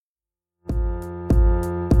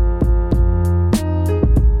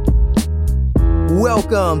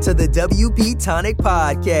Welcome to the WP Tonic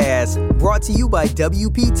Podcast, brought to you by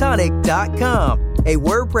WPTonic.com, a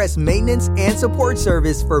WordPress maintenance and support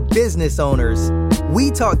service for business owners. We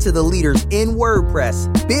talk to the leaders in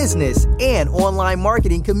WordPress, business, and online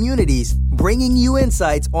marketing communities, bringing you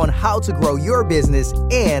insights on how to grow your business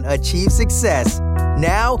and achieve success.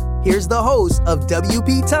 Now, here's the hosts of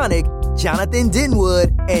WP Tonic, Jonathan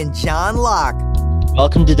Denwood and John Locke.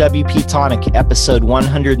 Welcome to WP Tonic, episode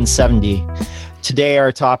 170. Today,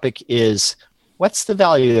 our topic is, what's the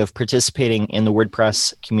value of participating in the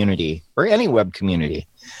WordPress community or any web community?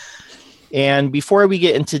 And before we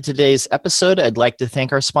get into today's episode, I'd like to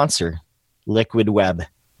thank our sponsor, Liquid Web.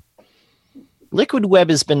 Liquid Web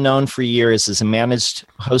has been known for years as a managed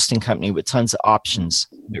hosting company with tons of options.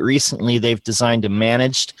 But recently, they've designed a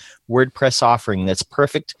managed WordPress offering that's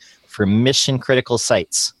perfect for mission-critical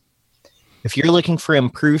sites. If you're looking for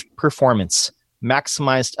improved performance,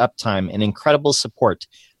 maximized uptime, and incredible support,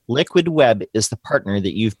 Liquid Web is the partner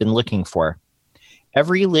that you've been looking for.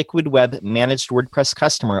 Every Liquid Web managed WordPress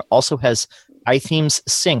customer also has iThemes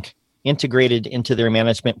Sync integrated into their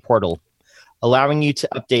management portal, allowing you to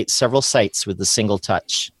update several sites with a single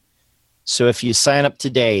touch. So if you sign up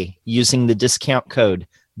today using the discount code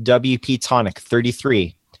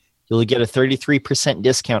WPTonic33, you'll get a 33%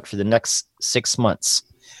 discount for the next 6 months.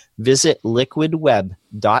 Visit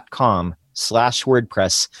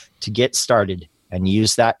liquidweb.com/WordPress to get started and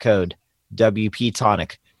use that code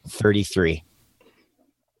WPTonic33.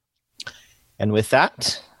 And with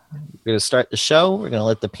that, we're going to start the show. We're going to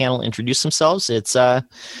let the panel introduce themselves. It's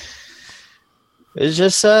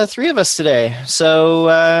just three of us today.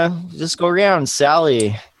 So just go around.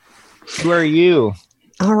 Sally, who are you?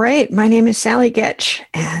 All right. My name is Sally Getch,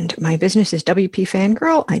 and my business is WP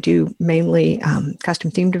Fangirl. I do mainly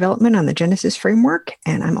custom theme development on the Genesis framework,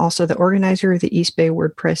 and I'm also the organizer of the East Bay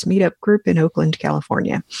WordPress meetup group in Oakland,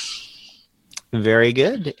 California. Very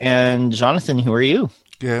good. And Jonathan, who are you?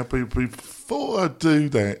 Yeah, but before I do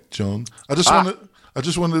that, John, I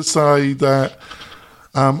just want to say that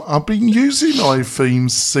I've been using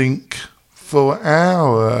iThemes Sync for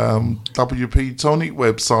our WP Tonic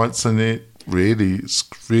websites, and it's really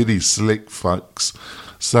slick, folks.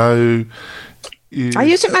 So I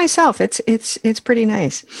use it myself. It's pretty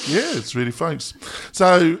nice. Yeah, it's really folks.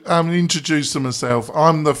 So introduce myself.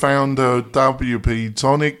 I'm the founder of WP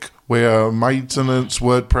Tonic. We're maintenance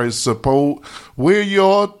WordPress support. We're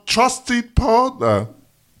your trusted partner.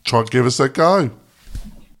 Try to give us a go.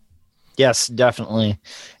 Yes, definitely.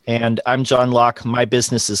 And I'm John Locke. My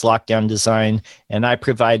business is Lockdown Design, and I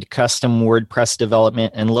provide custom WordPress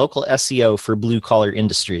development and local SEO for blue-collar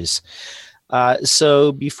industries.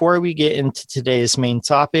 So before we get into today's main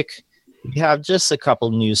topic, we have just a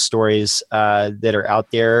couple news stories that are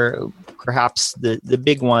out there. Perhaps the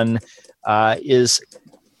big one is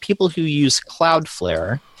people who use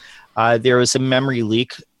Cloudflare. There was a memory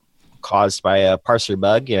leak caused by a parser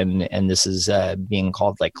bug, and this is being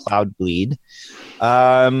called like Cloud Bleed.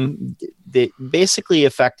 That basically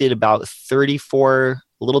affected about a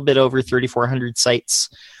little bit over 3,400 sites,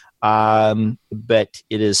 but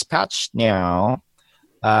it is patched now.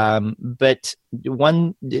 But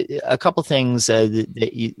a couple things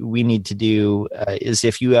that we need to do is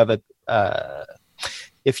if you have a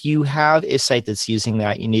site that's using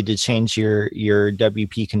that, you need to change your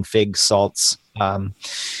WP config salts.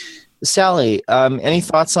 Sally, any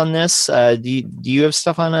thoughts on this? Do you have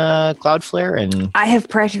stuff on Cloudflare? And I have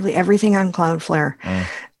practically everything on Cloudflare.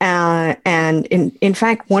 And in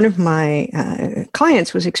fact, one of my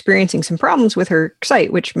clients was experiencing some problems with her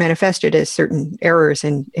site, which manifested as certain errors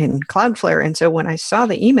in Cloudflare. And so when I saw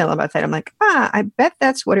the email about that, I'm like, I bet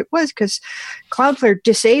that's what it was, because Cloudflare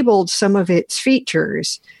disabled some of its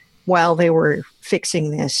features while they were fixing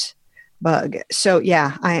this bug. So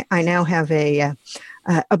yeah, I now have a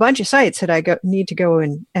bunch of sites that I need to go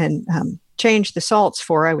and change the salts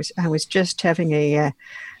for. I was just having a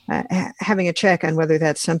check on whether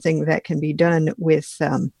that's something that can be done with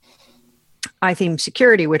iThemes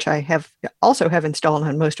Security, which I also have installed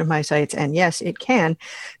on most of my sites. And yes, it can.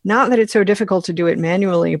 Not that it's so difficult to do it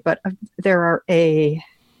manually, but there are a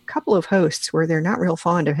couple of hosts where they're not real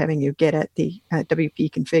fond of having you get at the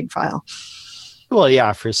WP config file. Well,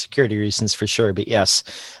 yeah, for security reasons, for sure. But yes,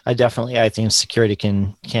 I think security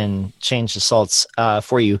can change the salts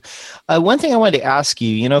for you. One thing I wanted to ask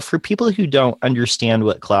you, for people who don't understand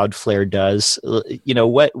what Cloudflare does,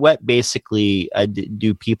 what basically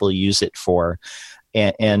do people use it for,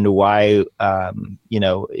 and why,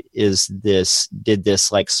 did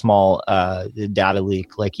this like small data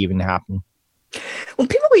leak like even happen? Well,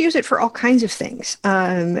 people use it for all kinds of things.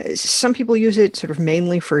 Some people use it sort of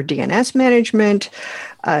mainly for DNS management.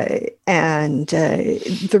 The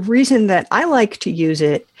reason that I like to use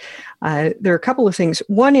it, there are a couple of things.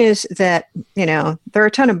 One is that, there are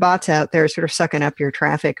a ton of bots out there sort of sucking up your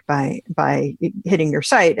traffic by hitting your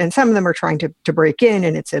site. And some of them are trying to break in,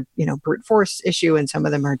 and it's a, brute force issue. And some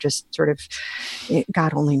of them are just sort of,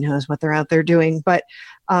 God only knows what they're out there doing. But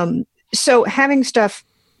so having stuff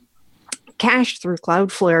cached through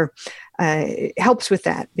Cloudflare helps with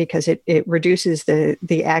that, because it reduces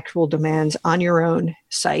the actual demands on your own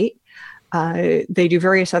site. They do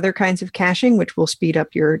various other kinds of caching, which will speed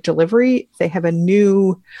up your delivery. They have a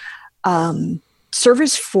new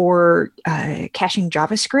service for caching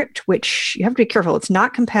JavaScript, which you have to be careful. It's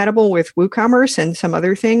not compatible with WooCommerce and some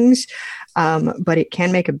other things, but it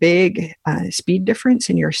can make a big speed difference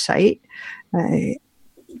in your site.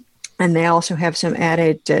 And they also have some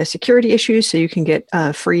added security issues, so you can get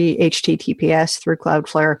free HTTPS through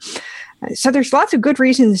Cloudflare. So there's lots of good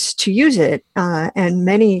reasons to use it, and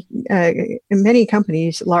many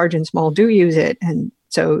companies, large and small, do use it. And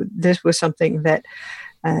so this was something that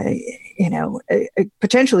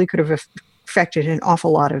potentially could have affected an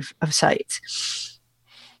awful lot of sites.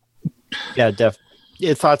 Yeah,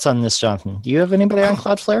 Your thoughts on this, Jonathan? Do you have anybody on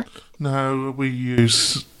Cloudflare? No, we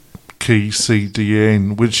use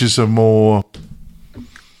KeyCDN, which is a more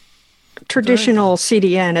traditional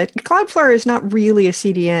CDN. Cloudflare is not really a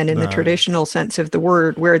CDN in the traditional sense of the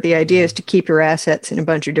word, where the idea is to keep your assets in a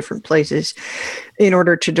bunch of different places in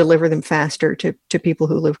order to deliver them faster to people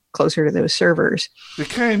who live closer to those servers. It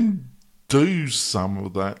can do some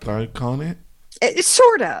of that, though, can't it? It's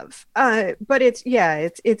sort of, but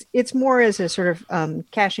it's more as a sort of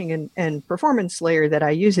caching and performance layer that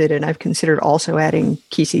I use it, and I've considered also adding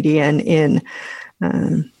KeyCDN in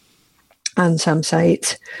on some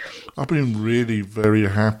sites. I've been really very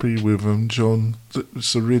happy with them, John.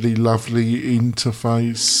 It's a really lovely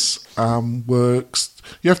interface. Works.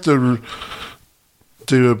 You have to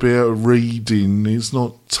do a bit of reading. It's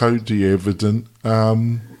not totally evident.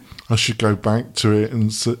 I should go back to it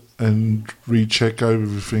and recheck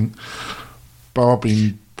everything. But I've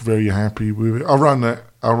been very happy with it.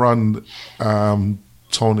 I run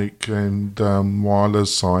Tonic and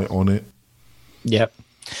Wireless site on it. Yep.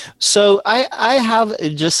 So I have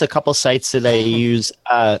just a couple sites that I use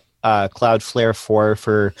Cloudflare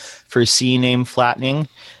for CNAME flattening,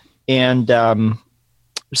 and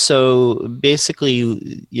so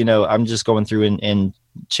basically, I'm just going through and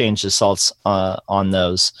change the salts on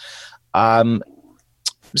those.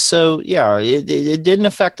 So yeah, it didn't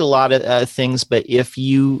affect a lot of things, but if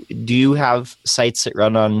you do have sites that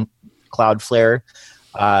run on Cloudflare,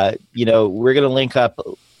 we're going to link up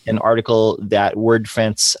an article that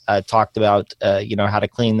WordFence talked about, how to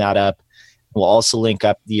clean that up. We'll also link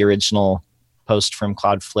up the original post from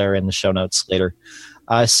Cloudflare in the show notes later.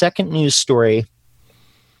 Second news story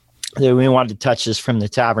that we wanted to touch is from the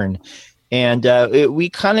Tavern. And we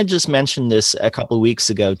kind of just mentioned this a couple of weeks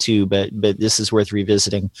ago too, but this is worth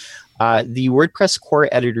revisiting. The WordPress core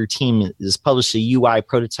editor team has published a UI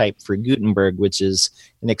prototype for Gutenberg, which is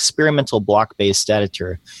an experimental block-based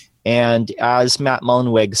editor. And as Matt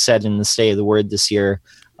Mullenweg said in the State of the Word this year,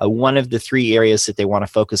 one of the three areas that they want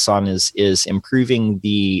to focus on is improving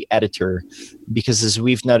the editor, because as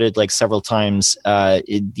we've noted several times,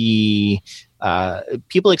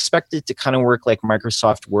 people expect it to kind of work like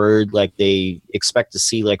Microsoft Word, like they expect to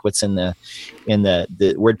see what's in the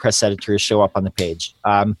WordPress editor show up on the page.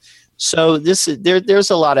 So there's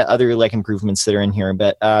a lot of other improvements that are in here,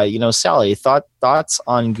 but Sally, thoughts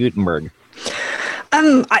on Gutenberg?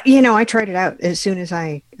 I tried it out as soon as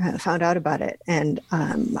I found out about it, and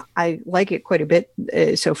I like it quite a bit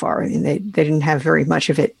so far. I mean, they didn't have very much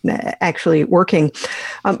of it actually working,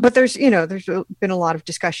 but there's been a lot of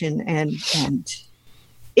discussion and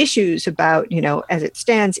issues about, as it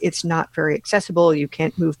stands, it's not very accessible. You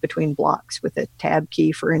can't move between blocks with a tab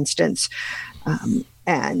key, for instance.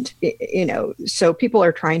 And, so people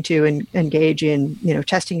are trying to engage in,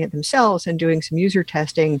 testing it themselves and doing some user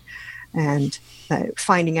testing and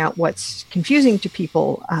finding out what's confusing to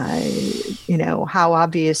people. How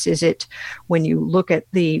obvious is it when you look at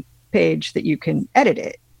the page that you can edit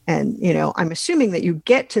it? And, I'm assuming that you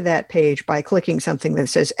get to that page by clicking something that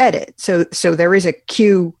says edit. So there is a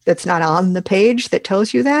cue that's not on the page that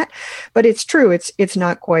tells you that, but it's true. It's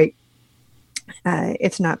not quite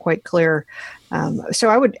clear. So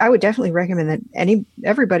I would definitely recommend that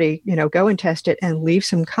everybody, go and test it and leave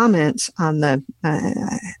some comments on the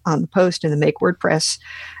post in the Make WordPress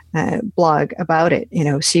blog about it,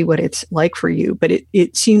 see what it's like for you. But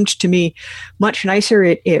it seemed to me much nicer.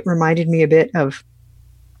 It reminded me a bit of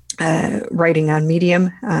writing on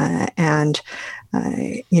Medium, and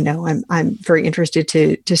I'm very interested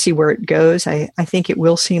to see where it goes. I think it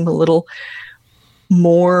will seem a little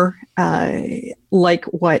more like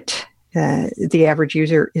what the average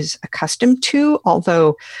user is accustomed to.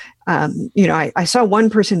 Although, I saw one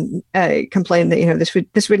person complain that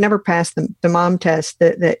this would never pass the mom test.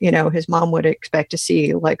 That his mom would expect to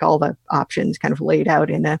see like all the options kind of laid out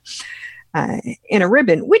in a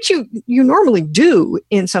ribbon, which you normally do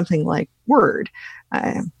in something like Word.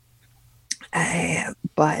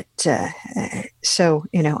 So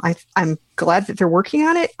I'm glad that they're working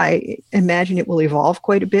on it. I imagine it will evolve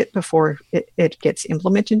quite a bit before it gets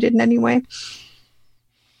implemented in any way.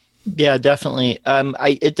 Yeah, definitely.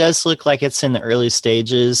 It does look like it's in the early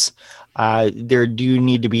stages. There do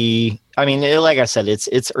need to be, like I said,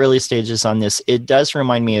 it's early stages on this. It does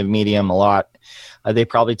remind me of Medium a lot. They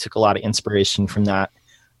probably took a lot of inspiration from that.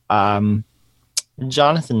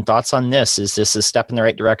 Jonathan, thoughts on this? Is this a step in the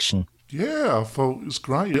right direction? Yeah, I thought it was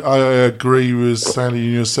great. I agree with Sally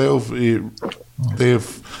and yourself.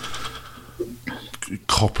 They've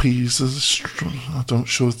copies, I'm not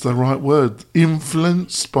sure it's the right word,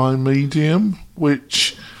 influenced by Medium,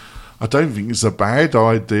 which I don't think is a bad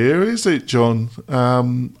idea, is it, John?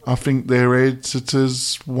 I think their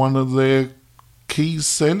editor's one of their key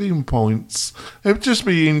selling points. It would just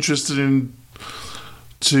be interesting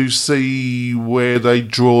to see where they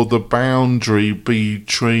draw the boundary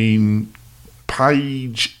between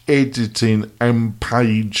page editing and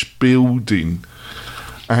page building.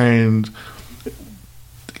 And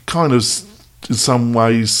it kind of in some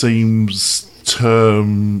ways seems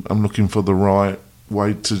I'm looking for the right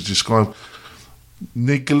way to describe,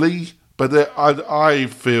 niggly. But I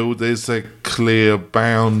feel there's a clear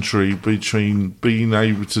boundary between being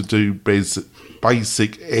able to do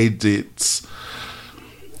basic edits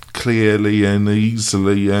clearly and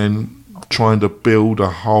easily and trying to build a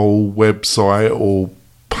whole website or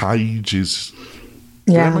pages.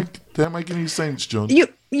 Yeah. Did that make any sense, John?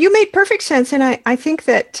 You made perfect sense. And I think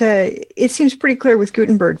that it seems pretty clear with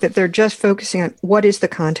Gutenberg that they're just focusing on what is the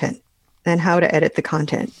content and how to edit the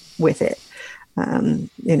content with it.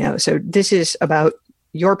 So this is about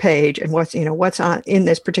your page and what's on in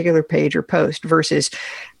this particular page or post versus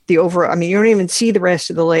the overall. You don't even see the rest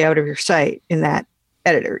of the layout of your site in that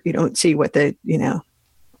editor. You don't see what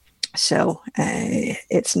so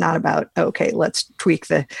it's not about, okay, let's tweak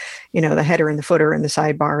the header and the footer and the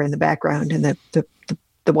sidebar and the background and the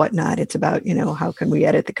whatnot. It's about, how can we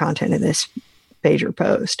edit the content of this page or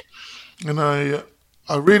post? And I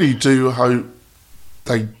really do hope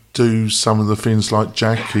they do some of the things like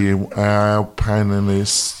Jackie, our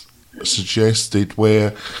panelist, suggested,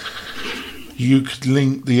 where you could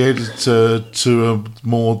link the editor to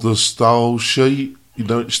the style sheet.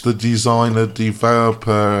 It's the designer,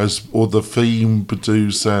 developer, or the theme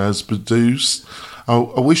producer has produced.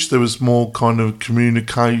 I wish there was more kind of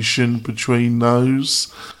communication between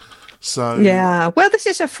those. So yeah, well, this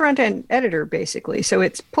is a front-end editor, basically. So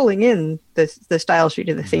it's pulling in the style sheet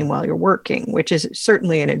of the theme while you're working, which is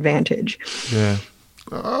certainly an advantage. Yeah.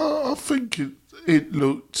 I think it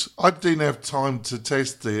looked... I didn't have time to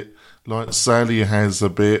test it like Sally has a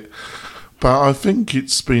bit, but I think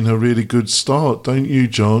it's been a really good start, don't you,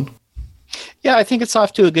 John? Yeah, I think it's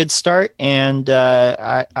off to a good start, and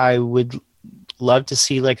I would love to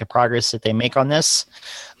see like the progress that they make on this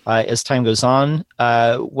as time goes on.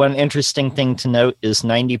 One interesting thing to note is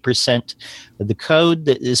 90% of the code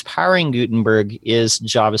that is powering Gutenberg is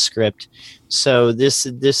JavaScript. So this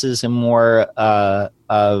is a more of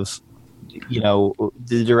the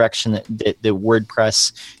direction that the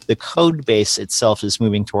WordPress, the code base itself, is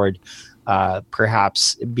moving toward,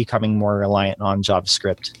 perhaps becoming more reliant on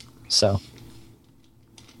JavaScript. So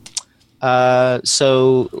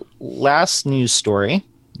last news story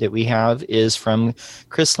that we have is from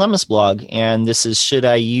Chris Lemma's blog, and this is, should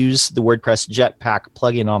I use the WordPress Jetpack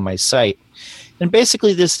plugin on my site? And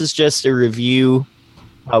basically this is just a review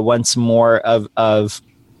once more of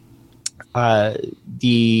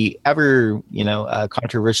the ever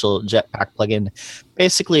controversial Jetpack plugin,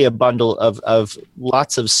 basically a bundle of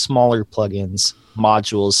lots of smaller plugins,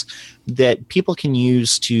 modules that people can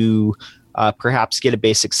use to perhaps get a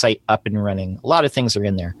basic site up and running. A lot of things are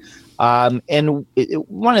in there. And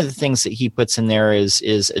one of the things that he puts in there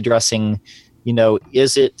is addressing,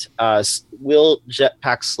 is it, will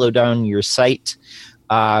Jetpack slow down your site?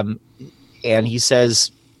 And he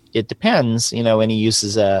says, it depends, and he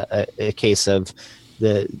uses a case of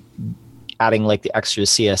adding like the extra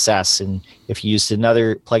CSS. And if you used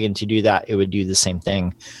another plugin to do that, it would do the same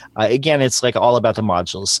thing. Again, it's like all about the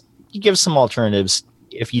modules. You give some alternatives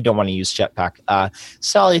if you don't want to use Jetpack.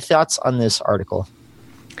 Sally, thoughts on this article?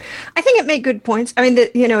 I think it made good points. I mean,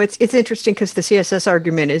 it's interesting because the CSS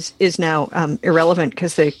argument is now irrelevant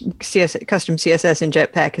because the custom CSS in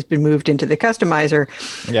Jetpack has been moved into the customizer.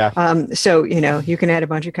 Yeah. So you can add a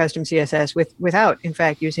bunch of custom CSS without, in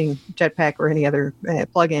fact, using Jetpack or any other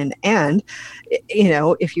plugin. And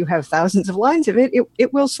if you have thousands of lines of it,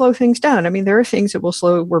 it will slow things down. I mean, there are things that will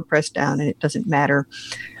slow WordPress down, and it doesn't matter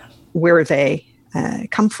where they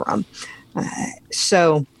come from.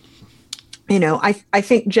 So. I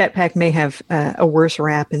think Jetpack may have a worse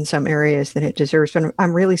rap in some areas than it deserves, but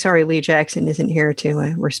I'm really sorry Lee Jackson isn't here to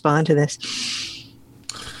respond to this.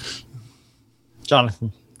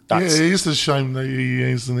 Jonathan, thoughts? Yeah, it's a shame that he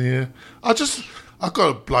isn't here. I got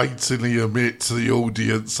to blatantly admit to the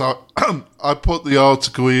audience, I put the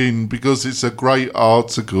article in because it's a great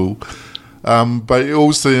article, but it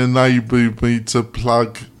also enabled me to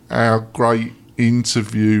plug our great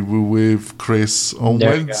interview with Chris on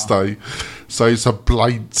Wednesday. So it's a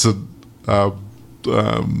blatant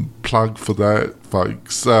plug for that,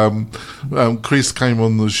 folks. Chris came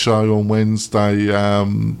on the show on Wednesday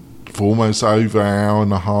for almost over an hour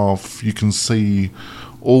and a half. You can see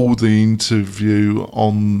all the interview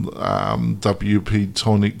on WP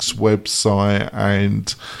Tonic's website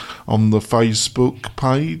and on the Facebook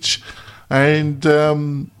page. And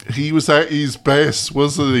he was at his best,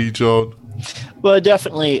 wasn't he, John? Well,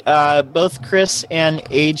 definitely. Both Chris and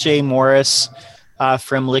AJ Morris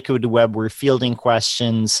from Liquid Web were fielding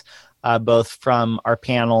questions, both from our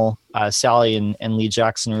panel. Sally and Lee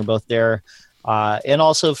Jackson were both there, and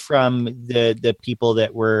also from the people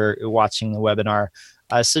that were watching the webinar.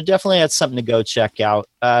 So definitely that's something to go check out.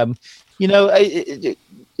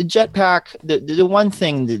 Jetpack, the one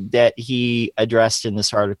thing that he addressed in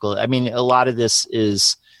this article, I mean, a lot of this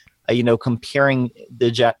is comparing the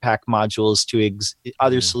Jetpack modules to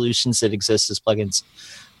other solutions that exist as plugins.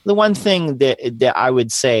 The one thing that I would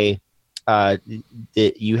say that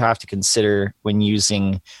you have to consider when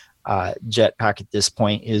using Jetpack at this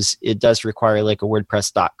point is it does require like a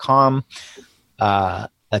WordPress.com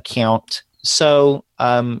account. So,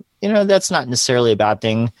 that's not necessarily a bad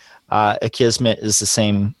thing. Akismet is the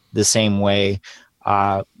same way,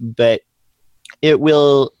 but it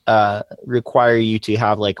will require you to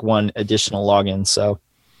have like one additional login. So,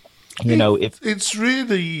 if it's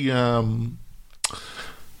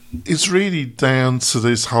really down to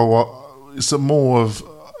this whole, it's more of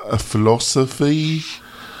a philosophy.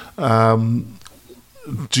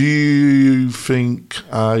 Do you think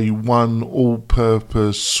a one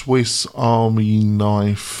all-purpose Swiss Army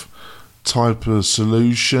knife type of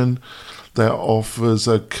solution that offers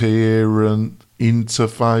a coherent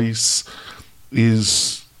interface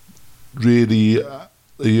is really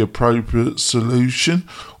the appropriate solution,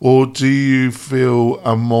 or do you feel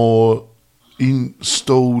a more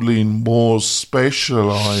installing more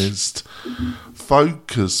specialized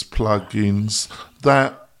focus plugins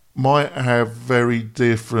that might have very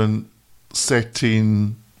different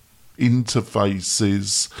setting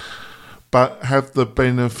interfaces but have the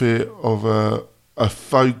benefit of a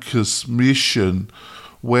focus mission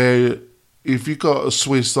where if you've got a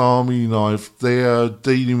Swiss Army knife, they're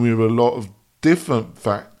dealing with a lot of different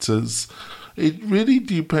factors. It really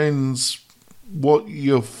depends what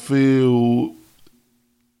you feel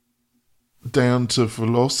down to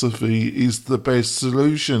philosophy is the best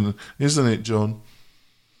solution, isn't it, John?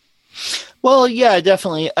 Well, yeah,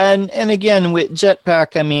 definitely. And again, with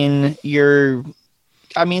Jetpack,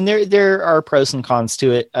 there are pros and cons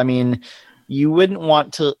to it. I mean, you wouldn't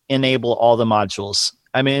want to enable all the modules.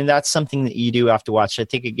 I mean, that's something that you do have to watch. I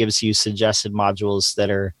think it gives you suggested modules that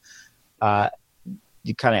are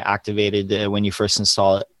you kind of activated when you first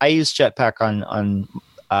install it. I use Jetpack on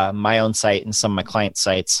my own site and some of my client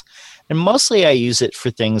sites. And mostly I use it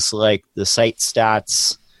for things like the site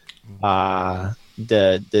stats,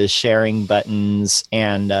 the sharing buttons,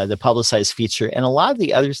 and the publicize feature. And a lot of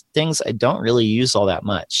the other things I don't really use all that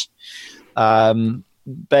much.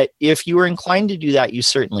 But if you were inclined to do that, you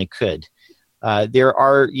certainly could. There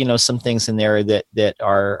are, some things in there that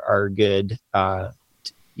are good,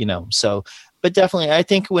 so, but definitely I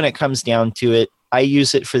think when it comes down to it, I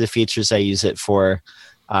use it for the features I use it for,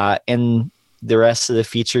 and the rest of the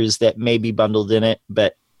features that may be bundled in it,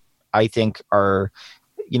 but I think are,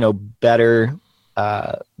 better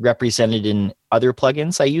represented in other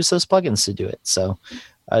plugins. I use those plugins to do it. So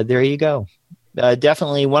there you go.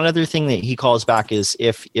 Definitely one other thing that he calls back is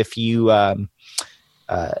if you're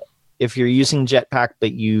using Jetpack,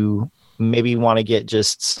 but you maybe you want to get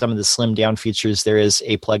just some of the slim down features, there is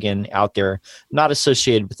a plugin out there not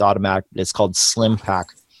associated with Automattic, but it's called SlimPack,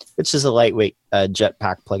 which is a lightweight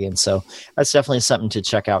Jetpack plugin. So that's definitely something to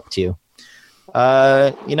check out too.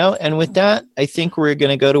 And with that, I think we're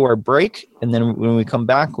going to go to our break. And then when we come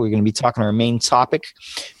back, we're going to be talking our main topic,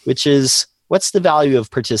 which is what's the value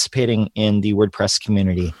of participating in the WordPress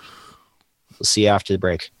community? We'll see you after the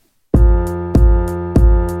break.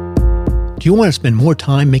 Do you want to spend more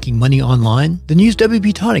time making money online? Then use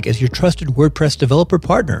WP Tonic as your trusted WordPress developer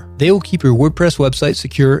partner. They will keep your WordPress website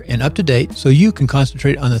secure and up to date so you can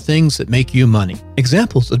concentrate on the things that make you money.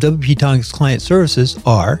 Examples of WP Tonic's client services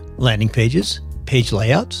are landing pages, page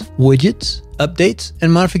layouts, widgets, updates,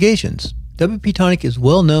 and modifications. WP Tonic is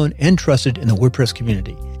well known and trusted in the WordPress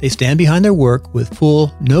community. They stand behind their work with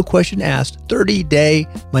full, no question asked, 30-day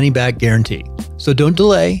money-back guarantee. So don't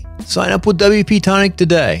delay. Sign up with WP Tonic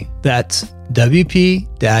today. That's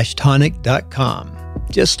wp-tonic.com,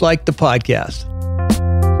 just like the podcast.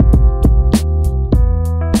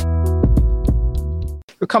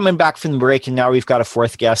 We're coming back from the break, and now we've got a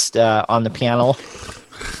fourth guest on the panel.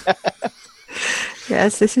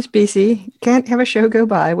 Yes, this is BC. Can't have a show go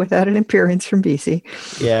by without an appearance from BC.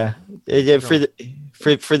 Yeah.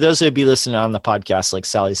 For those of you listening on the podcast, like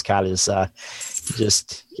Sally's cat is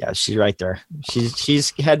she's right there.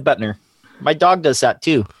 She's headbutting her. My dog does that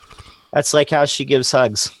too. That's like how she gives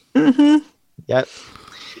hugs. Mm-hmm. Yep.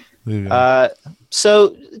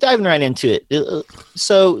 So diving right into it.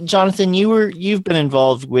 So Jonathan, you've been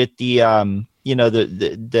involved with the the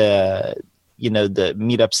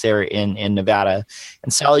meetups there in Nevada,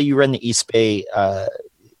 and Sally, you run the East Bay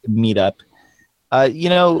meetup.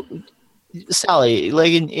 Sally,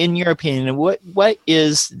 like in your opinion, what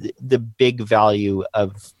is the big value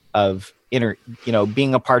of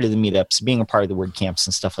being a part of the meetups, being a part of the WordCamps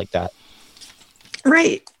and stuff like that?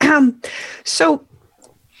 Right. So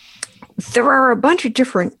there are a bunch of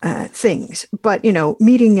different things, but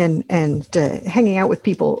meeting and hanging out with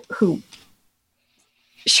people who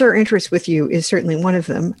share interests with you is certainly one of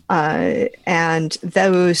them, and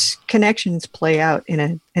those connections play out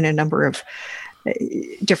in a number of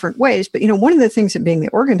different ways. But one of the things that being the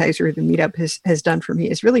organizer of the meetup has done for me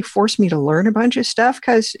is really forced me to learn a bunch of stuff,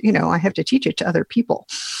 because I have to teach it to other people.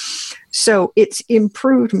 So it's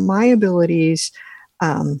improved my abilities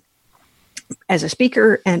as a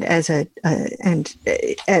speaker and as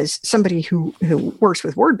somebody who works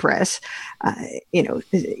with WordPress.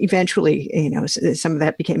 Eventually, some of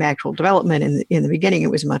that became actual development. In the beginning,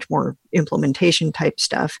 it was much more implementation type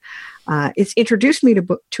stuff. It's introduced me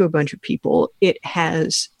to a bunch of people. It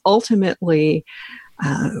has ultimately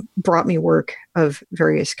brought me work of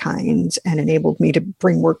various kinds and enabled me to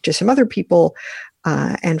bring work to some other people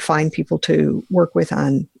and find people to work with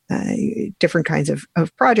on different kinds of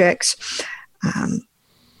projects.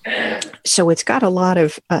 So it's got a lot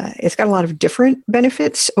of different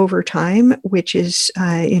benefits over time, which is,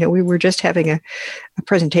 we were just having a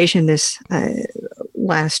presentation this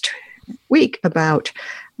last week about,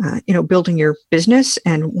 building your business.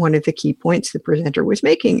 And one of the key points the presenter was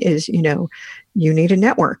making is, you need a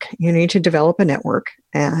network, you need to develop a network,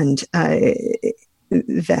 and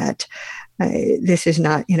that this is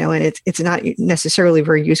not, and it's not necessarily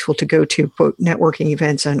very useful to go to, quote, networking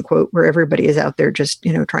events, unquote, where everybody is out there just,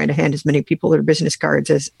 trying to hand as many people their business cards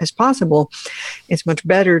as possible. It's much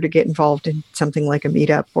better to get involved in something like a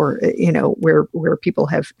meetup, or, where people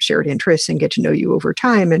have shared interests and get to know you over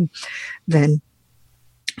time, and then,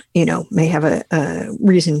 may have a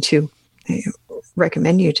reason to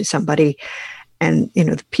recommend you to somebody. And,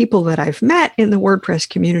 the people that I've met in the WordPress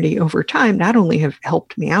community over time not only have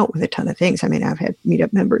helped me out with a ton of things. I mean, I've had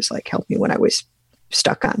meetup members help me when I was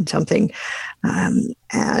stuck on something, but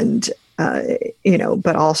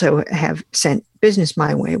also have sent business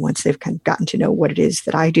my way once they've kind of gotten to know what it is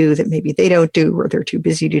that I do that maybe they don't do, or they're too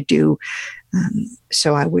busy to do.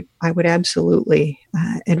 So I would absolutely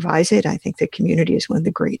advise it. I think the community is one of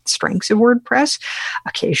the great strengths of WordPress.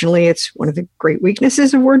 Occasionally it's one of the great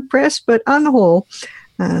weaknesses of WordPress, but on the whole,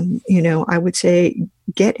 I would say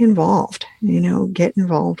get involved, get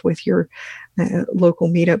involved with your local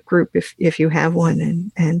meetup group if you have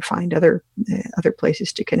one, and find other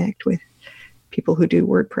places to connect with people who do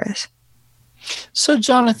WordPress. So,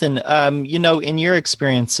 Jonathan, in your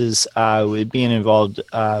experiences with being involved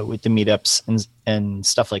with the meetups and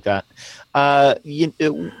stuff like that,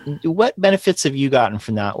 what benefits have you gotten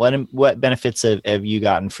from that? What benefits have you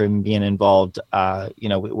gotten from being involved, with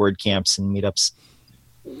WordCamps and meetups?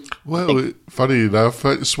 Well, funny enough,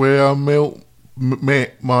 that's where I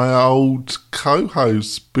met my old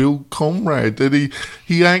co-host, Bill Conrad, and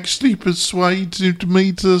he actually persuaded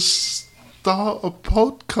me to start a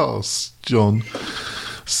podcast, John.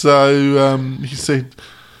 So he said,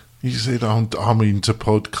 I'm into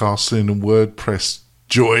podcasting and WordPress.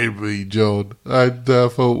 Join me, John. And I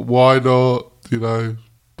thought, why not?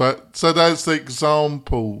 But so that's the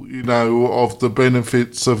example, of the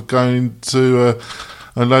benefits of going to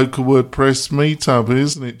a local WordPress meetup,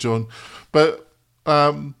 isn't it, John? But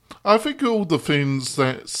I think all the things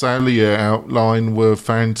that Sally outlined were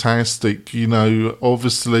fantastic.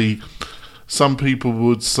 Obviously, some people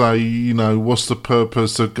would say, what's the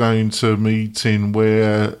purpose of going to a meeting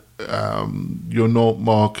where you're not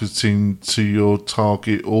marketing to your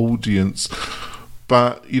target audience?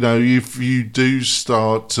 But, if you do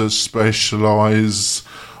start to specialise,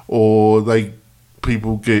 or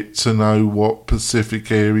people get to know what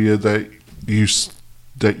specific area that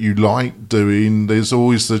you like doing, there's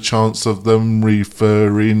always the chance of them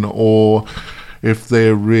referring, or if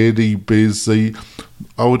they're really busy,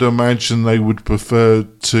 I would imagine they would prefer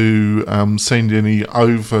to send any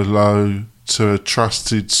overload to a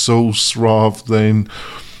trusted source rather than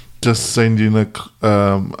just sending a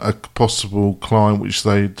possible client which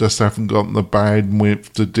they just haven't got the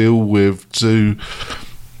bandwidth to deal with, to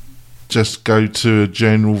just go to a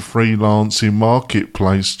general freelancing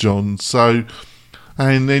marketplace, John. So,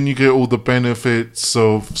 and then you get all the benefits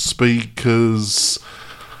of speakers.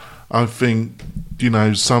 I think,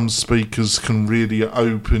 some speakers can really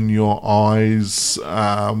open your eyes,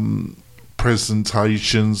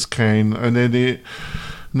 presentations can, and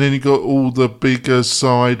then you got all the bigger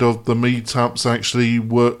side of the meetups actually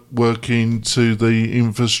working to the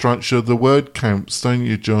infrastructure of the WordCamps, don't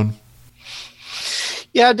you, John?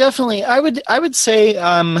 Yeah, definitely. I would say,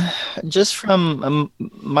 just from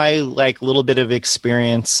my little bit of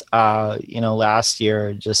experience, last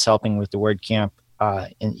year, just helping with the WordCamp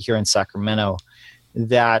here in Sacramento,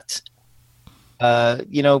 that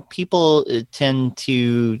people tend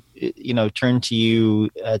to turn to you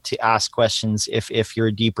to ask questions if you're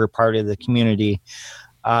a deeper part of the community,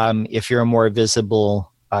 if you're a more visible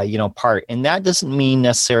part, and that doesn't mean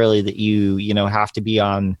necessarily that you have to be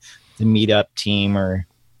on the meetup team or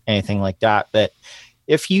anything like that, but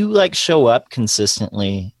if you show up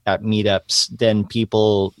consistently at meetups, then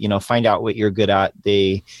people find out what you're good at.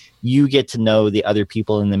 You get to know the other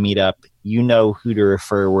people in the meetup. You know who to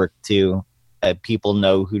refer work to. People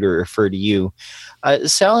know who to refer to you.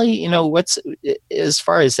 Sally, what's, as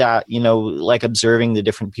far as that, observing the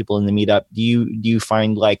different people in the meetup, do you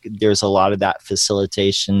find there's a lot of that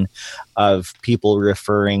facilitation of people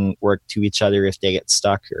referring work to each other if they get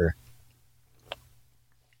stuck? Or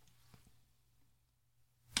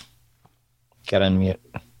got unmute.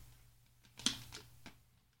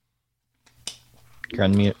 You're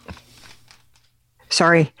unmute.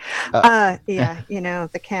 Sorry. Yeah,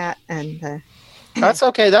 the cat and... That's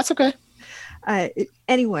okay. That's okay.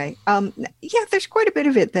 Anyway, there's quite a bit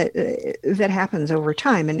of it that happens over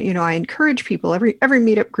time, and I encourage people. Every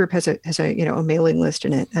meetup group has a mailing list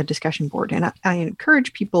and a discussion board, and I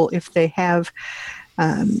encourage people, if they have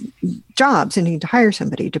jobs and need to hire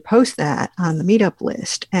somebody, to post that on the meetup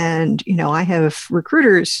list. And I have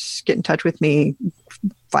recruiters get in touch with me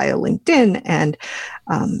via LinkedIn, and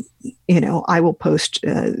I will post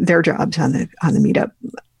their jobs on the meetup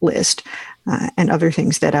list, and other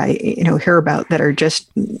things that I hear about that are just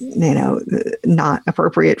not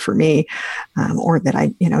appropriate for me, or that I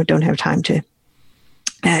don't have time to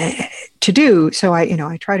do. So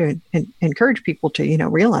I try to encourage people to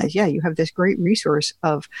realize, you have this great resource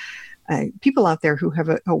of people out there who have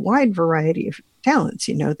a wide variety of talents,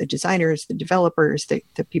 the designers, the developers, the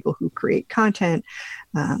people who create content,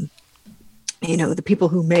 the people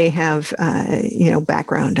who may have,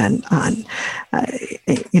 background on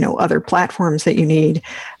other platforms that you need.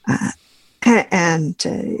 And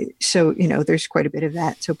so, there's quite a bit of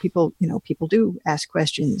that. So people do ask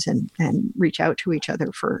questions and reach out to each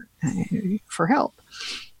other for help.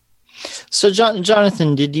 So,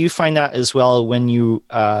 Jonathan, did you find that as well when you,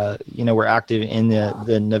 were active in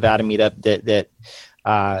the Nevada meetup, that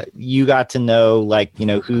you got to know,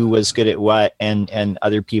 who was good at what, and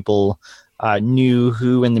other people knew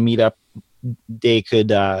who in the meetup they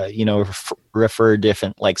could, refer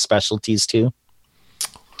different specialties to?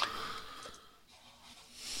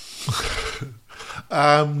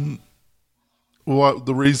 Well,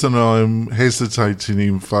 the reason I'm hesitating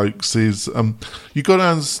in, folks, is you got to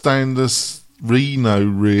understand this Reno,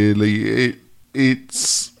 really.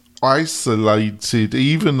 It's isolated,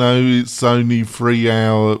 even though it's only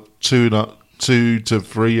 2 to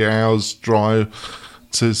 3 hours drive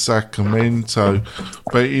to Sacramento.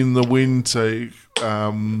 But in the winter,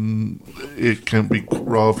 it can be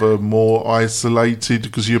rather more isolated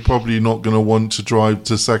because you're probably not going to want to drive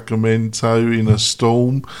to Sacramento in a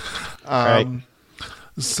storm. Right.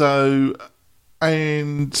 So,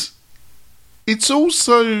 and it's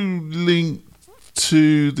also linked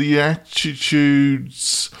to the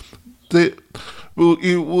attitudes that, well,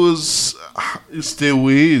 it still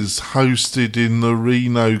is hosted in the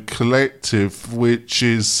Reno Collective, which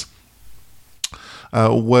is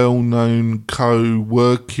a well-known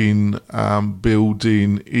co-working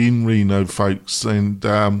building in Reno, folks, and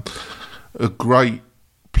a great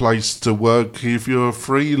place to work if you're a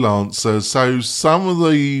freelancer. So some of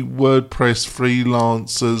the WordPress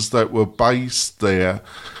freelancers that were based there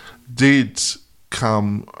did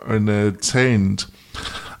come and attend.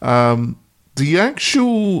 The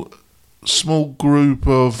actual small group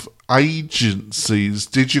of agencies,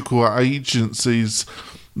 digital agencies,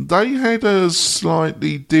 they had a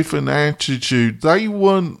slightly different attitude. They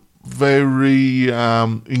weren't very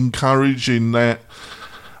encouraging that.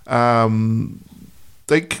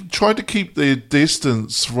 They tried to keep their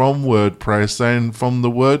distance from WordPress and from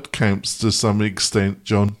the WordCamps to some extent,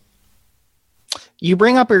 John. You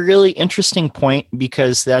bring up a really interesting point,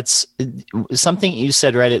 because that's something you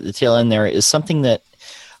said right at the tail end there is something that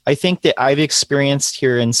I think that I've experienced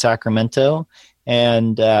here in Sacramento,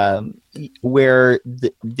 and where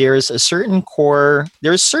there's a certain core,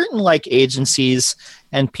 there's certain like agencies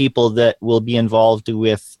and people that will be involved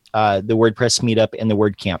with the WordPress meetup and the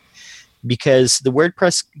WordCamp, because the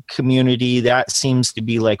WordPress community, that seems to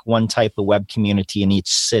be like one type of web community in each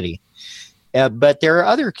city. But there are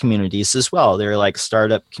other communities as well. There are like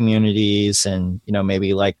startup communities and,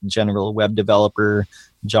 maybe like general web developer,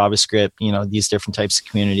 JavaScript, these different types of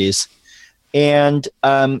communities. And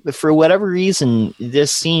for whatever reason,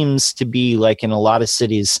 this seems to be like in a lot of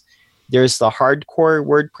cities, there's the hardcore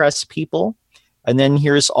WordPress people. And then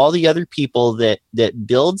here's all the other people that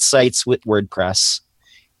build sites with WordPress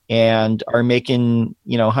and are making,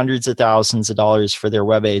 hundreds of thousands of dollars for their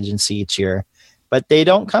web agency each year. But they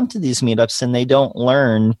don't come to these meetups and they don't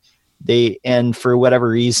learn. And for whatever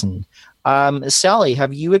reason. Sally,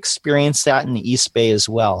 have you experienced that in the East Bay as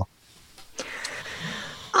well?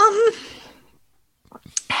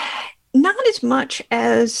 Not as much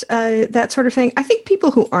as that sort of thing. I think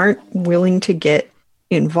people who aren't willing to get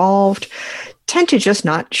involved tend to just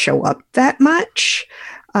not show up that much.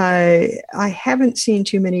 I haven't seen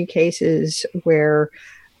too many cases where,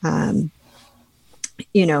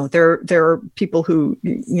 there are people who,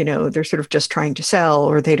 they're sort of just trying to sell,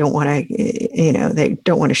 or they don't want to, they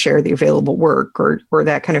don't want to share the available work or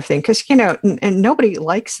that kind of thing. Because, and nobody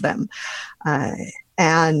likes them. Now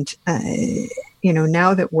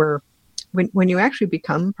that when you actually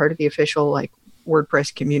become part of the official like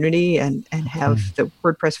WordPress community and have the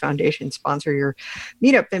WordPress Foundation sponsor your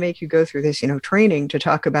meetup, they make you go through this, training to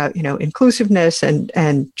talk about, inclusiveness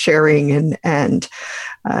and sharing and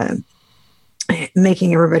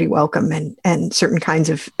making everybody welcome and certain kinds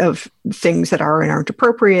of things that are and aren't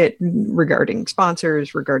appropriate regarding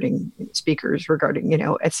sponsors, regarding speakers, regarding,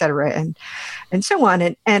 et cetera, and so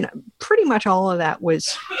on. And pretty much all of that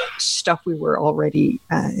was stuff we were already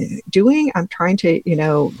doing. I'm trying to,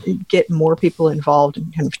 get more people involved in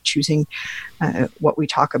kind of choosing what we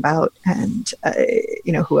talk about and,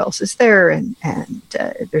 who else is there. And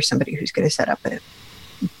there's somebody who's going to set up a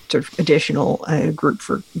sort of additional group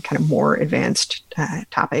for kind of more advanced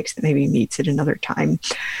topics that maybe meets at another time.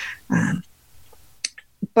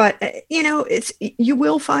 But you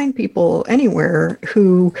will find people anywhere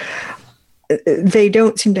who they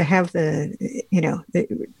don't seem to have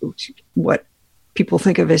what people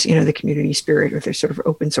think of as, the community spirit or their sort of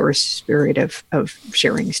open source spirit of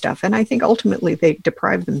sharing stuff. And I think ultimately they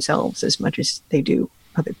deprive themselves as much as they do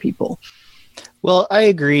other people. Well, I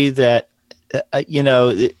agree that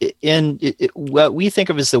what we think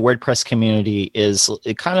of as the WordPress community is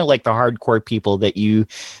kind of like the hardcore people that you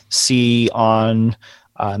see on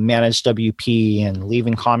Managed WP and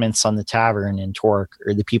leaving comments on the Tavern and Torque,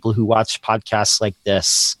 or the people who watch podcasts like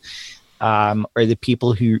this, or the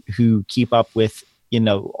people who keep up with,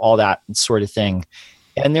 all that sort of thing.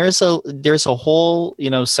 And there's a whole,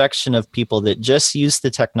 section of people that just use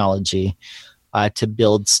the technology to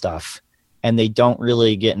build stuff. And they don't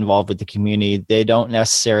really get involved with the community. They don't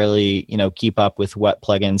necessarily, keep up with what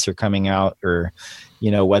plugins are coming out or,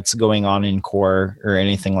 what's going on in core or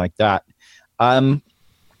anything like that. And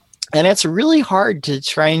it's really hard to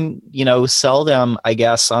try and, sell them, I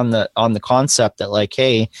guess, on the concept that like,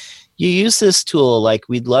 hey, you use this tool, like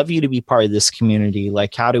we'd love you to be part of this community.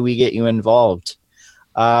 Like, how do we get you involved?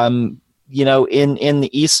 in the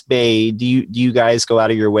East Bay, do you guys go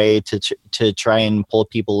out of your way to try and pull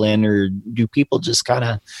people in, or do people just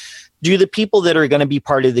do the people that are going to be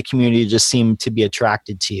part of the community just seem to be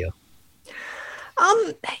attracted to you?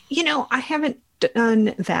 I haven't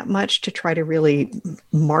done that much to try to really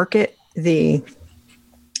market the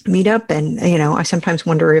meetup, and I sometimes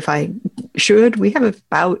wonder if I should. We have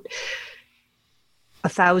about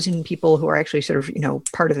 1,000 people who are actually sort of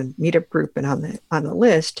part of the meetup group and on the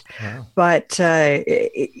list. Wow. But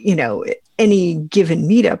any given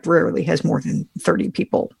meetup rarely has more than 30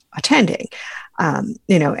 people attending. And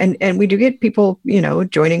we do get people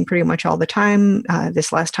joining pretty much all the time.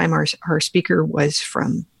 This last time our speaker was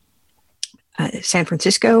from San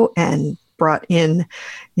Francisco and brought in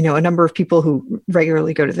a number of people who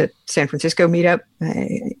regularly go to the San Francisco meetup,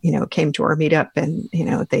 came to our meetup, and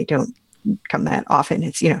they don't come that often.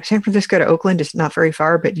 It's San Francisco to Oakland is not very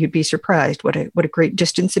far, but you'd be surprised what a great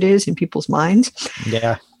distance it is in people's minds.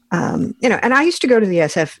 Yeah. And I used to go to the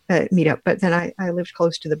SF meetup, but then I lived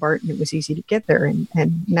close to the BART and it was easy to get there. And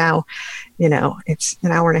now, it's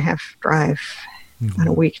an hour and a half drive on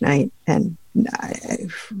a weeknight, and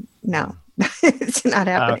no, it's not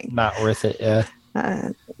happening. Not worth it. Yeah.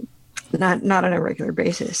 Not on a regular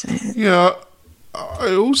basis. Yeah.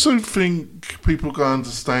 I also think people can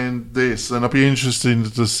understand this, and I'd be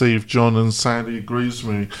interested to see if John and Sally agrees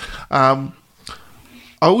with me. I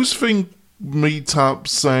always think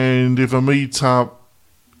meetups, and if a meetup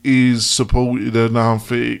is supported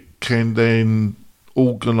enough, it can then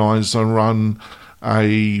organise and run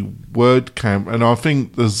a WordCamp. And I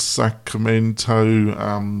think the Sacramento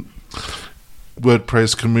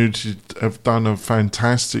WordPress community have done a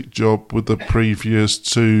fantastic job with the previous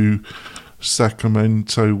two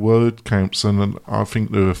Sacramento WordCamps, and I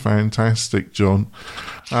think they were fantastic, John.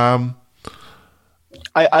 I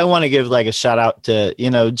want to give a shout out to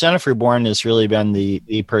Jennifer Bourne has really been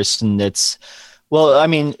the person that's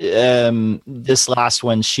this last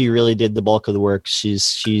one, she really did the bulk of the work.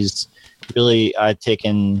 She's really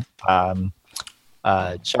taken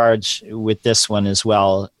charge with this one as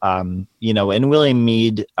well. And William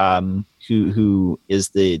Mead, who is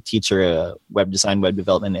the teacher web design, web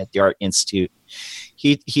development at the Art Institute,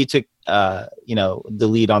 he took the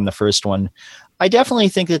lead on the first one. I definitely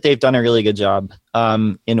think that they've done a really good job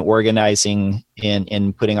in organizing and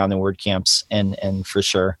in putting on the WordCamps, and for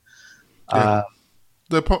sure. Yeah.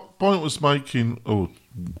 The point was making, or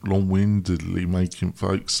long-windedly making,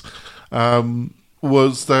 folks,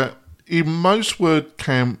 was that in most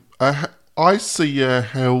WordCamp, I see a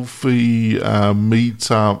healthy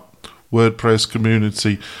meetup WordPress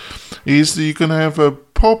community is that you can have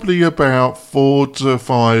probably about 4 to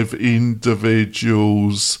 5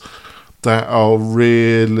 individuals that are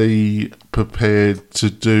really prepared to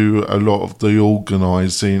do a lot of the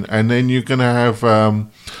organising, and then you're going to have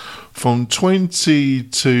from 20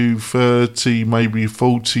 to 30, maybe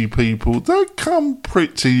 40 people that come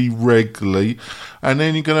pretty regularly, and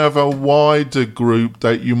then you're going to have a wider group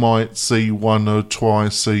that you might see 1 or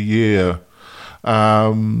twice a year.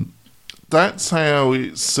 That's how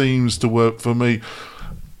it seems to work for me.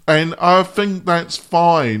 And I think that's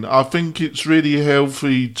fine. I think it's really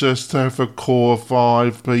healthy just to have a core of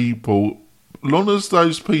 5 people. As long as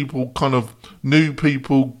those people, kind of new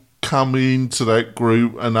people, come into that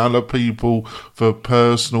group, and other people for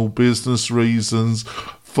personal business reasons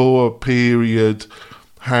for a period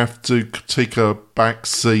have to take a back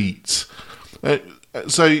seat.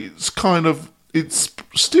 So it's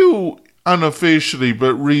still unofficially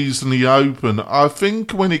but reasonably open. I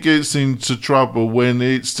think when it gets into trouble, when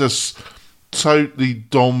it's just totally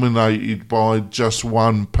dominated by just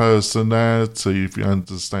one personality, if you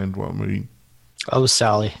understand what I mean. Oh,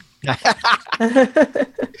 Sally.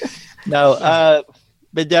 No,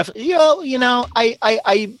 but definitely,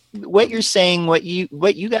 I what you're saying, what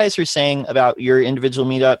you guys are saying about your individual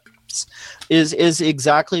meetups is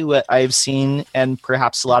exactly what I've seen, and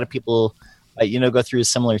perhaps a lot of people, go through a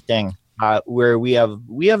similar thing. Where we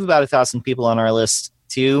have about 1,000 people on our list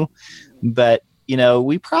too, but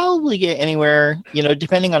we probably get anywhere,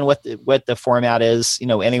 depending on what the format is,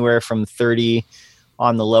 anywhere from 30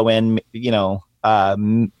 on the low end,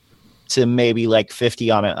 to maybe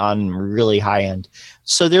 50 on really high end.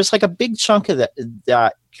 So there's a big chunk of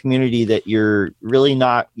that community that you're really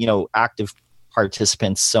not, active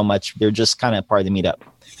participants so much. They're just kind of part of the meetup.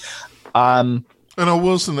 And I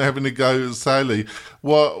wasn't having a go at Sally.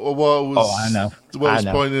 What I was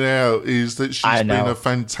pointing out is that she's been a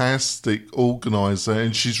fantastic organizer,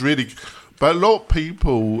 and she's really. But a lot of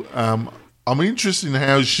people, I'm interested in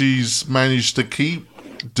how she's managed to keep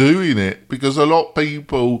doing it, because a lot of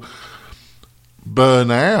people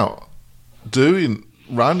burn out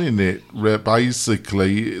running it,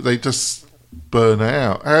 basically, they just burn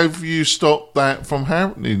out. How have you stopped that from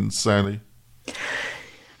happening, Sally?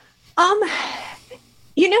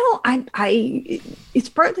 I it's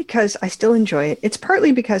partly because I still enjoy it. It's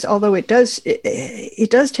partly because although it does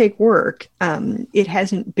take work, it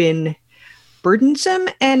hasn't been burdensome,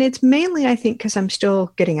 and it's mainly, I think, because I'm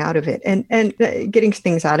still getting out of it and getting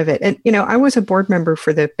things out of it. And I was a board member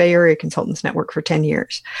for the Bay Area Consultants Network for 10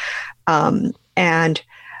 years, and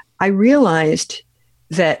I realized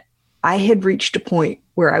that I had reached a point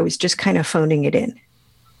where I was just kind of phoning it in,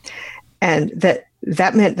 and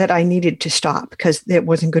that meant that I needed to stop because it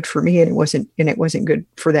wasn't good for me and it wasn't good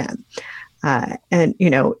for them. And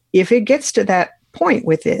if it gets to that point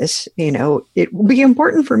with this, it will be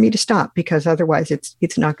important for me to stop because otherwise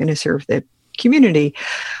it's not going to serve the community.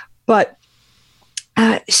 But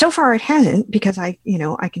so far it hasn't, because I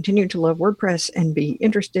continue to love WordPress and be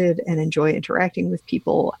interested and enjoy interacting with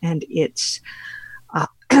people, and it's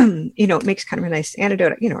it makes kind of a nice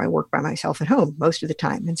antidote. I work by myself at home most of the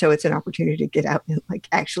time. And so it's an opportunity to get out and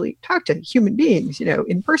actually talk to human beings,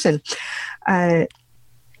 in person. And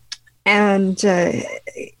I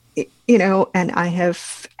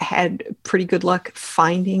have had pretty good luck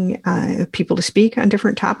finding people to speak on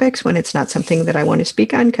different topics when it's not something that I want to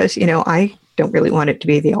speak on, because, I don't really want it to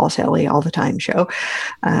be the all Sally all the time show.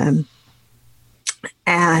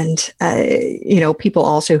 And people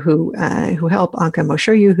also who help. Anka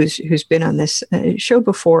Moshoyu, who's been on this show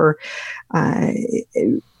before.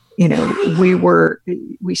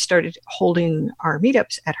 We started holding our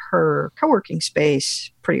meetups at her co-working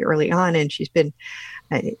space pretty early on, and she's been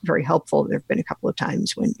very helpful. There have been a couple of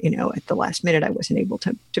times when at the last minute I wasn't able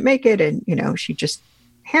to make it, and she just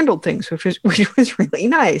handled things, which was really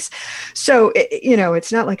nice. So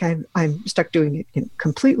it's not like I'm stuck doing it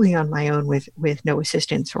completely on my own with no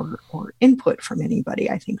assistance or input from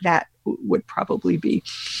anybody. I think that would probably be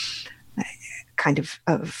kind of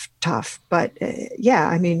tough. But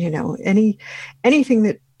anything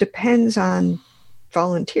that depends on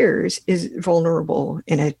volunteers is vulnerable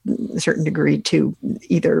in a certain degree to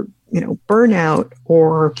either burnout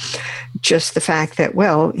or just the fact that,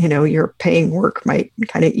 your paying work might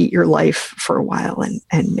kind of eat your life for a while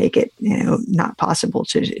and make it not possible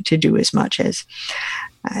to do as much as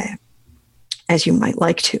you might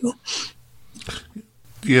like to.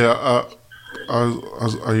 Yeah,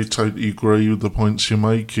 I totally agree with the points you're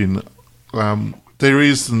making. There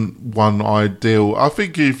isn't one ideal. I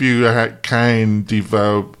think if you can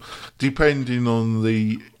develop, depending on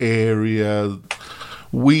the area,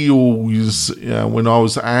 we always, when I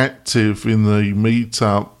was active in the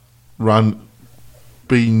meetup,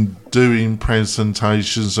 been doing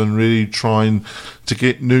presentations and really trying to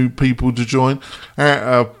get new people to join. At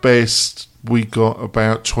our best, we got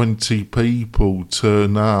about 20 people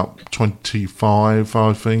turn up, 25,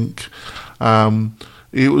 I think.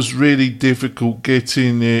 It was really difficult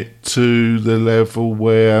getting it to the level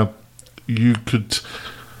where you could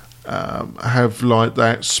have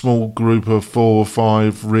that small group of 4 or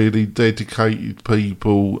 5 really dedicated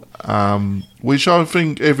people, which I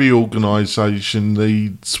think every organisation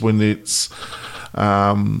needs when it's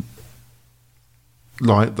like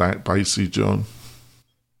that, basically, John.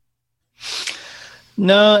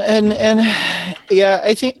 No, and yeah,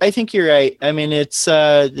 I think you're right. I mean, it's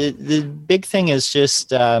the big thing is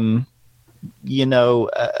just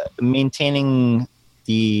maintaining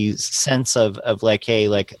the sense of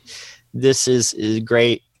hey, this is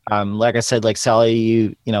great. Like I said,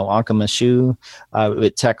 Sally, Anka Moshoyu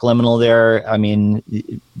with Tech Liminal there. I mean,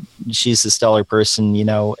 she's a stellar person,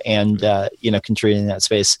 and contributing in that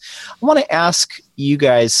space. I want to ask you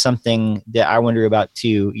guys something that I wonder about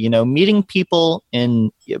too. Meeting people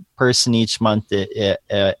in person each month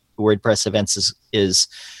at WordPress events is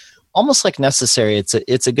almost necessary.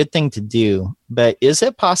 It's a good thing to do, but is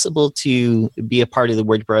it possible to be a part of the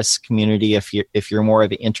WordPress community if you're more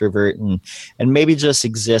of an introvert and maybe just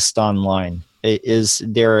exist online? Is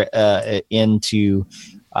there into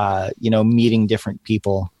meeting different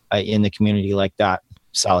people in the community like that,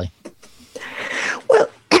 Sally? Well,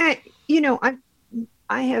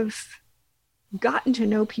 I have gotten to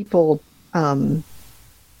know people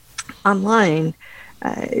online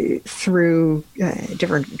through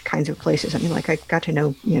different kinds of places. I mean, I got to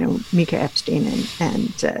know, Mika Epstein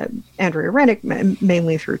and Andrea Rennick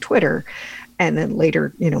mainly through Twitter, and then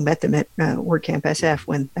later, met them at WordCamp SF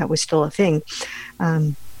when that was still a thing.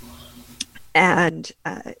 And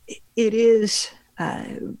it is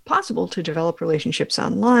possible to develop relationships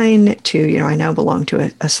online. I now belong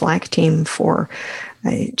to a Slack team for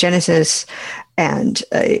Genesis, and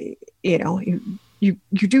you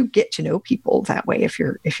do get to know people that way if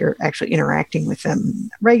you're actually interacting with them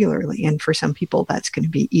regularly. And for some people, that's going to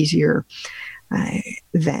be easier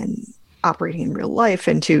than operating in real life.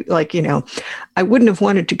 And to I wouldn't have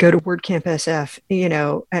wanted to go to WordCamp SF,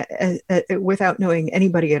 without knowing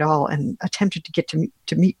anybody at all, and attempted to get to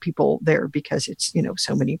meet people there because it's,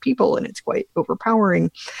 so many people and it's quite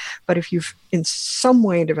overpowering. But if you've in some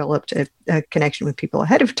way developed a connection with people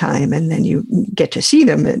ahead of time, and then you get to see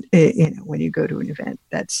them, when you go to an event,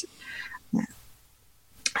 that's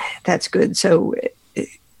good. So,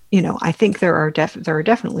 I think there are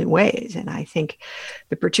definitely ways, and I think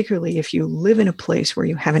that particularly if you live in a place where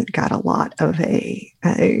you haven't got a lot of a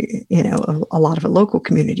local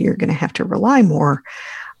community, you're going to have to rely more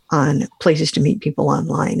on places to meet people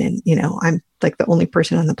online. And I'm like the only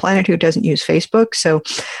person on the planet who doesn't use Facebook, so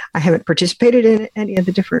I haven't participated in any of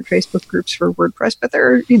the different Facebook groups for WordPress. But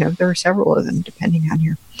there are several of them depending on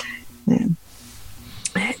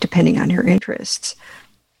your interests.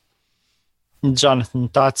 Jonathan,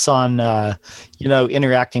 thoughts on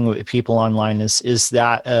interacting with people online? Is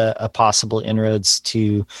that a possible inroads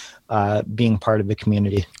to being part of a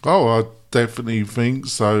community? Oh, I definitely think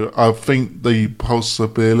so. I think the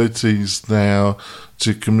possibilities now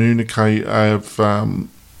to communicate have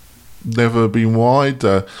never been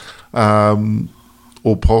wider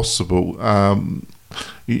or possible. I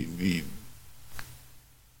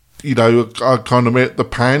kind of met the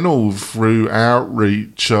panel through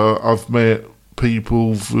outreach. I've met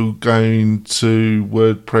people through going to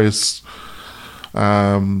WordPress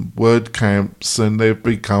WordCamps, and they've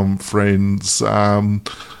become friends. And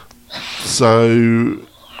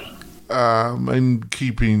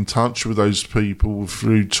keeping in touch with those people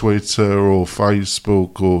through Twitter or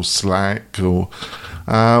Facebook or Slack, or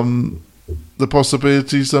the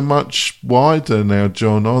possibilities are much wider now,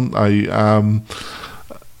 John, aren't they?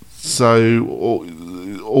 So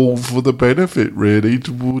all for the benefit, really.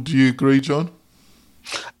 Would you agree, John?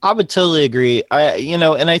 I would totally agree.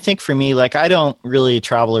 And I think for me, I don't really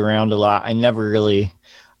travel around a lot. I never really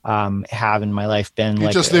have in my life been you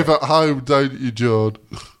just live at home, don't you, John?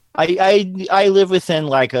 I live within a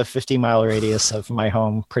 50-mile radius of my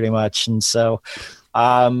home, pretty much, and so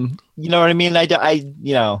you know what I mean.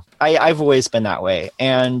 I've always been that way,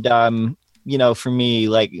 and for me,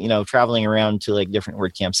 traveling around to different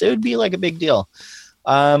WordCamps, it would be a big deal.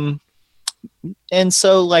 And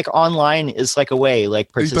so online is a way I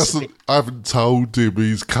haven't told him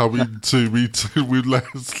he's coming to me with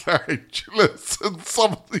Los Angeles and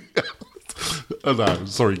something else. Oh, no,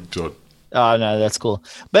 sorry, John. Oh, no, that's cool.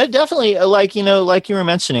 But definitely, like you were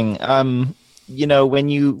mentioning, when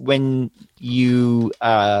you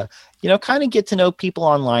kind of get to know people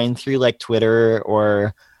online through Twitter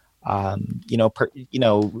or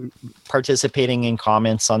participating in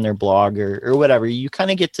comments on their blog or whatever, you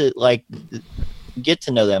kind of get to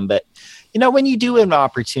know them. But when you do have an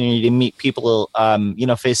opportunity to meet people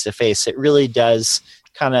face to face, it really does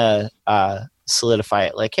kind of solidify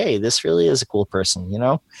it. Hey, this really is a cool person.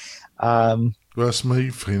 That's me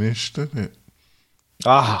finished, isn't it?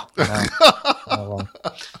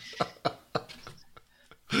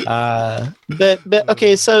 But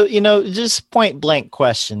okay, so just point blank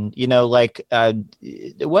question,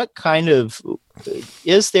 what kind of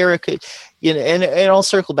is there and I'll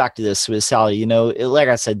circle back to this with Sally. Like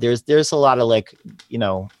I said, there's a lot of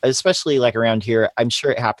especially around here, I'm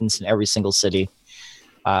sure it happens in every single city.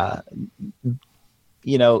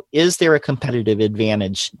 Is there a competitive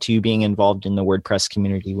advantage to being involved in the WordPress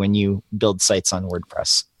community when you build sites on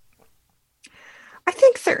WordPress? I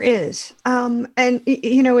think there is. And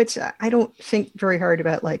it's, I don't think very hard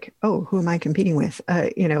about who am I competing with,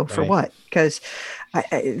 for what? Because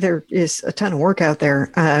there is a ton of work out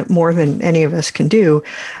there, more than any of us can do.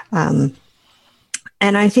 And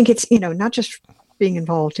I think it's, not just being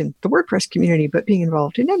involved in the WordPress community, but being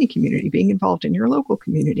involved in any community, being involved in your local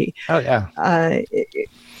community. Oh, yeah.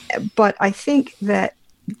 But I think that,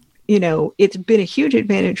 it's been a huge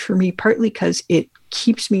advantage for me, partly because it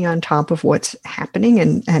keeps me on top of what's happening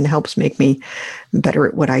and helps make me better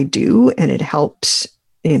at what I do. And it helps,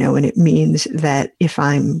 and it means that if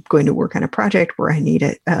I'm going to work on a project where I need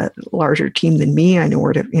a larger team than me, I know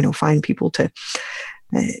where to, find people to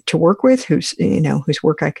work with whose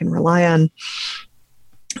work I can rely on.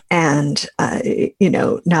 And,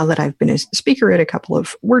 now that I've been a speaker at a couple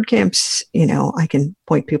of WordCamps, I can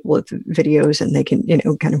point people at the videos and they can,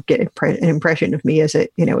 kind of get an impression of me as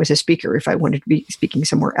a speaker if I wanted to be speaking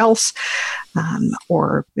somewhere else,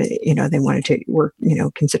 or, they wanted to work,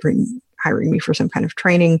 considering hiring me for some kind of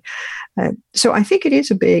training. So I think it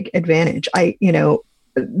is a big advantage.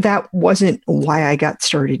 That wasn't why I got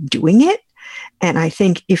started doing it. And I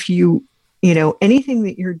think if you anything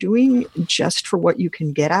that you're doing just for what you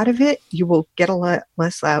can get out of it, you will get a lot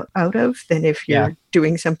less out of than if you're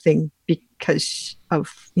doing something because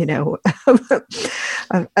of,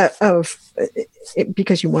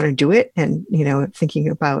 because you want to do it, and, thinking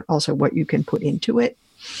about also what you can put into it.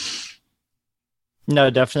 No,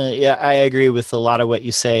 definitely. Yeah, I agree with a lot of what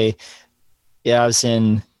you say. Yeah, as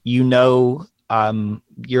in,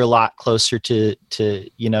 you're a lot closer to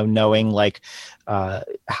knowing like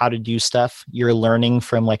how to do stuff. You're learning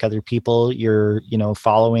from like other people. You're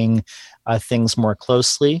following things more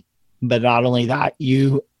closely. But not only that,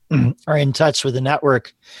 you are in touch with a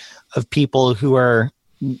network of people who are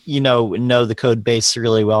know the code base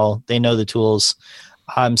really well. They know the tools.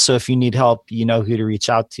 So if you need help, you know who to reach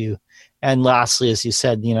out to. And lastly, as you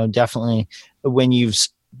said, definitely when you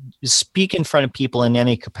speak in front of people in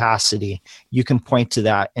any capacity, you can point to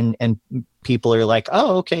that, and people are like,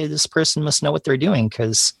 oh, okay, this person must know what they're doing,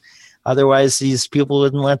 because otherwise these people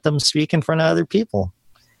wouldn't let them speak in front of other people.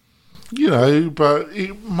 But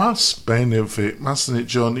it must benefit, mustn't it,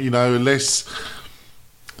 John? Unless,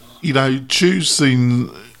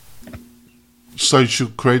 choosing social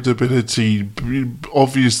credibility,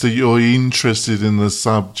 obviously you're interested in the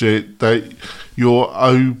subject, that you're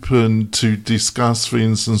open to discuss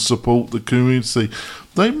things and support the community.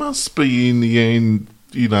 They must be, in the end,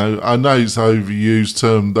 I know it's an overused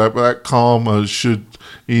term, but that karma should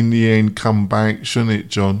in the end come back, shouldn't it,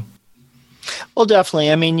 John? Well, definitely.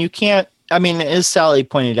 As Sally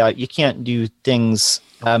pointed out, you can't do things,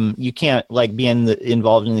 you can't like be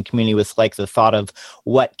involved in the community with like the thought of,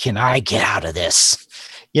 what can I get out of this?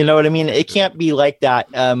 You know what I mean? It can't be like that.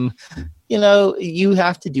 You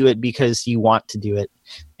have to do it because you want to do it.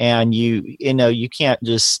 And you can't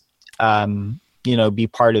just, be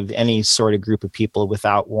part of any sort of group of people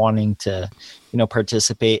without wanting to,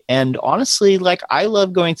 participate. And honestly, like, I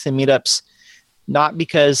love going to meetups, not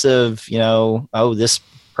because of, this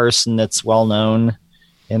person that's well known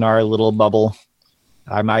in our little bubble,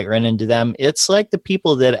 I might run into them. It's like the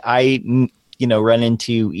people that I, run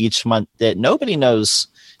into each month that nobody knows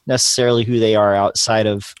necessarily who they are outside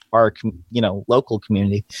of our, local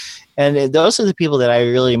community. And those are the people that I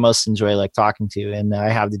really most enjoy like talking to, and I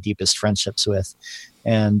have the deepest friendships with.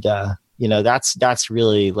 And, that's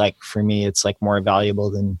really like, for me, it's like more valuable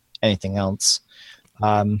than anything else.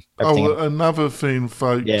 Another thing,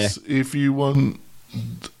 folks, if you want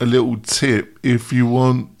a little tip, if you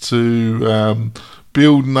want to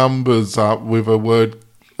build numbers up with a word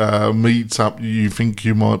meetup you think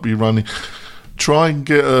you might be running, try and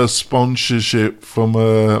get a sponsorship from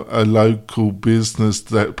a local business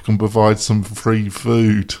that can provide some free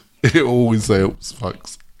food. It always helps,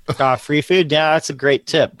 folks. Free food? Yeah, that's a great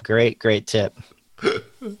tip. Great tip.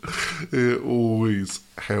 It always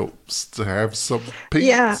helps to have some pizza.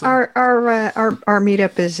 Yeah, our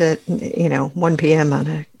meetup is at 1 p.m. on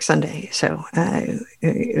a Sunday. So,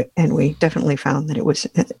 and we definitely found that it was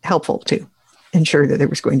helpful to ensure that there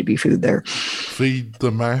was going to be food there. Feed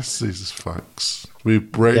the masses, folks,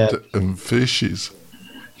 with bread and fishes.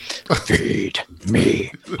 Feed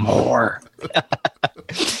me more.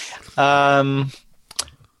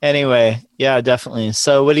 Anyway, yeah, definitely.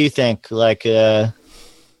 So, what do you think? Like,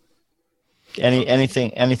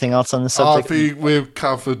 anything else on the subject? I think we've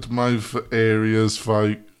covered most areas,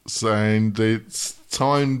 folks, and it's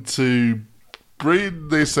time to bring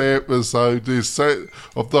this episode, this set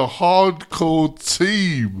of the hardcore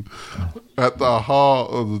team at the heart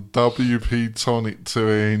of the WP Tonic to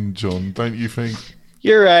end, John, don't you think?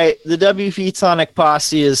 You're right. The WP Tonic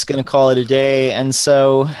posse is going to call it a day. And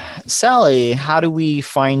so, Sally, how do we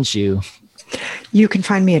find you? You can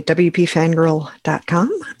find me at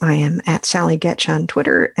WPFangirl.com. I am at Sally Getch on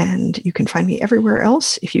Twitter, and you can find me everywhere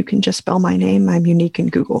else. If you can just spell my name, I'm unique in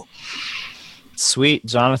Google. Sweet.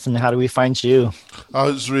 Jonathan, how do we find you?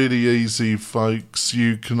 Oh, it's really easy, folks.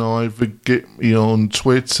 You can either get me on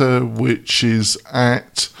Twitter, which is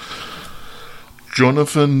at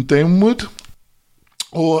Jonathan Denwood,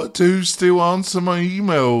 or do still answer my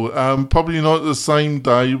email. Probably not the same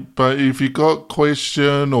day, but if you got a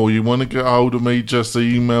question or you want to get hold of me, just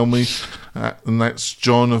email me. And that's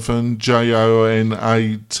Jonathan, JONATHAN,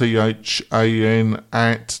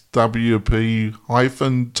 at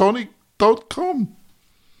WP-tonic.com.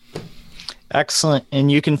 Excellent.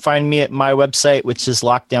 And you can find me at my website, which is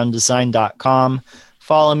lockdowndesign.com.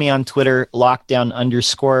 Follow me on Twitter,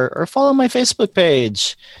 lockdown_, or follow my Facebook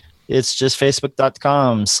page. It's just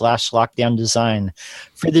facebook.com/lockdowndesign.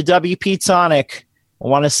 For the WP Tonic, I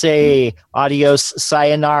want to say adios,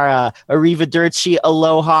 sayonara, arrivederci,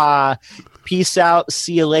 aloha, peace out,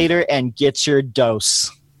 see you later, and get your dose.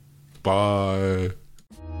 Bye.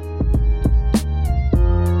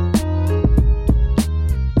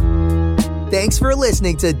 Thanks for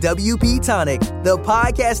listening to WP Tonic, the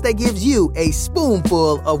podcast that gives you a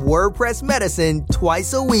spoonful of WordPress medicine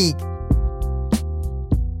twice a week.